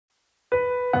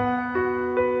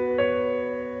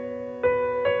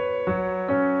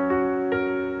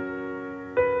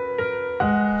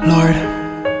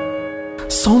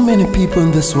many people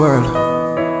in this world,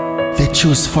 they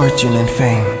choose fortune and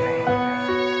fame.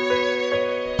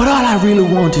 But all I really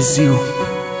want is you.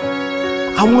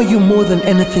 I want you more than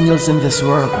anything else in this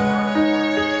world.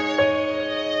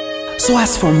 So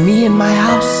as for me and my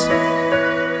house,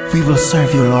 we will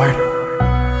serve you, Lord.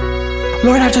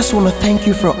 Lord, I just want to thank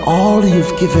you for all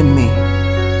you've given me.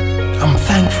 I'm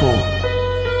thankful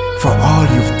for all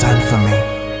you've done for me.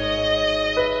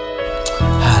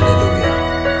 Hallelujah.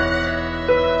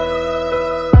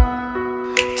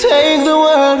 Take the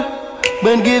world,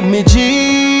 but give me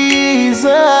Jesus.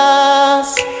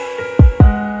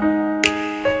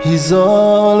 He's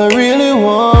all I really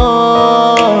want.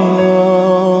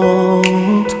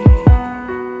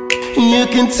 You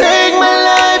can take my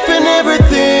life and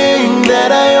everything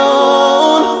that I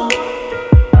own,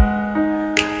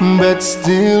 but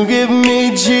still give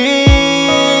me Jesus.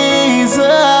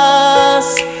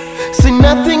 See,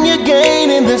 nothing you gain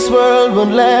in this world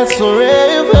won't last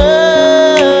forever.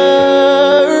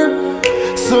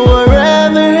 So I'd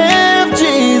rather have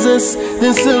Jesus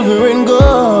than silver and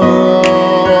gold.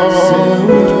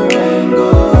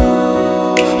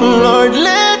 Lord,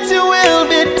 let your will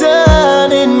be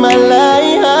done in my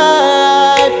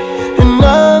life, and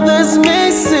others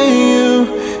may see you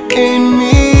in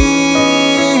me.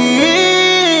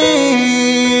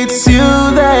 It's you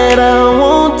that I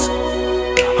want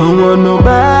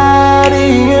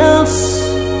nobody else.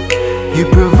 You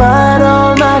provide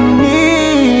all my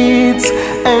needs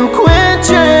and quench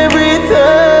every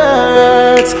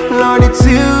thirst. Lord, it's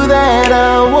you that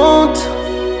I want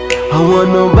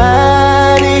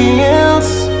nobody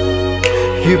else.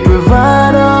 You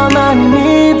provide all my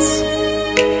needs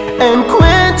and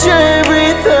quench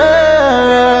every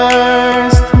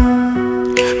thirst.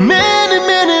 Many,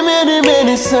 many, many,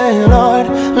 many say, Lord,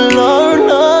 Lord,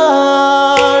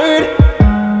 Lord,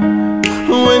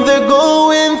 when they're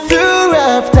going through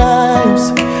rough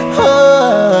times.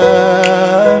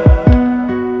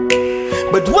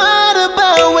 But what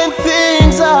about when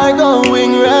things are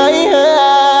going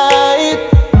right?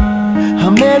 How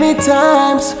many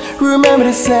times remember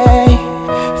to say,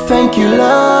 thank you,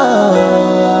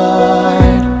 Lord.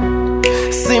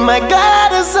 See, my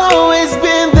God has always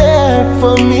been there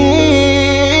for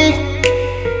me.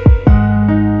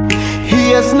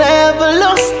 He has never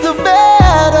lost a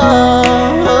battle.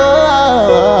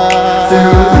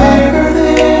 Through thick or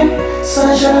thin,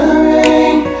 sunshine or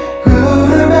rain,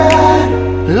 good or bad,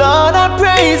 Lord, I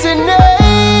praise your name.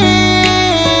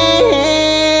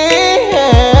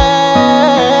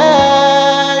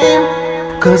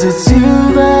 'Cause it's you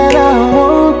that I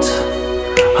want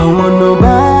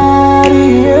nobody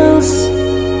else.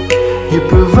 You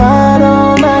provide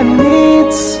all my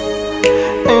needs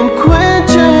and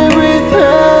quench every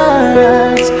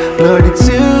thirst. Lord, it's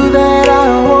you that I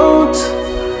want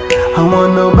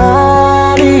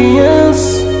nobody else.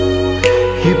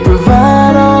 You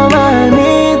provide all my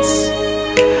needs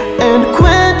and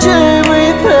quench every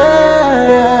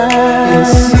thirst.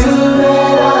 It's you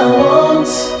that I want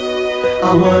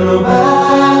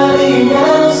nobody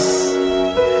else.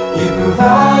 You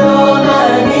provide all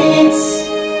my needs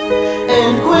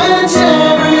and quench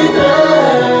every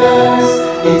thirst.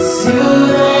 It's you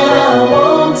that I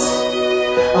want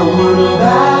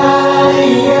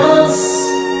nobody else.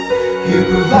 You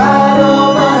provide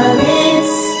all my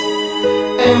needs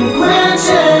and quench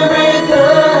every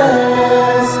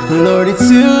thirst. Lord, it's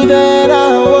you that I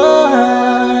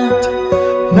want,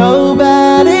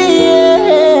 nobody else.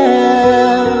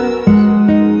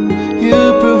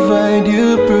 You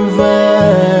provide,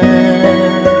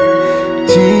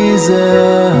 Jesus.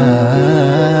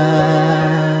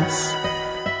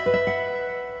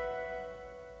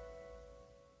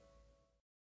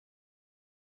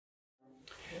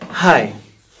 Hi,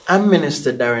 I'm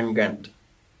Minister Darren Grant,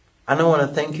 and I want to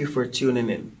thank you for tuning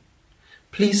in.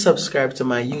 Please subscribe to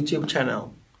my YouTube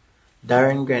channel,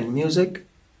 Darren Grant Music,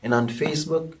 and on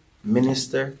Facebook,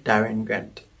 Minister Darren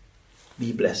Grant.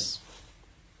 Be blessed.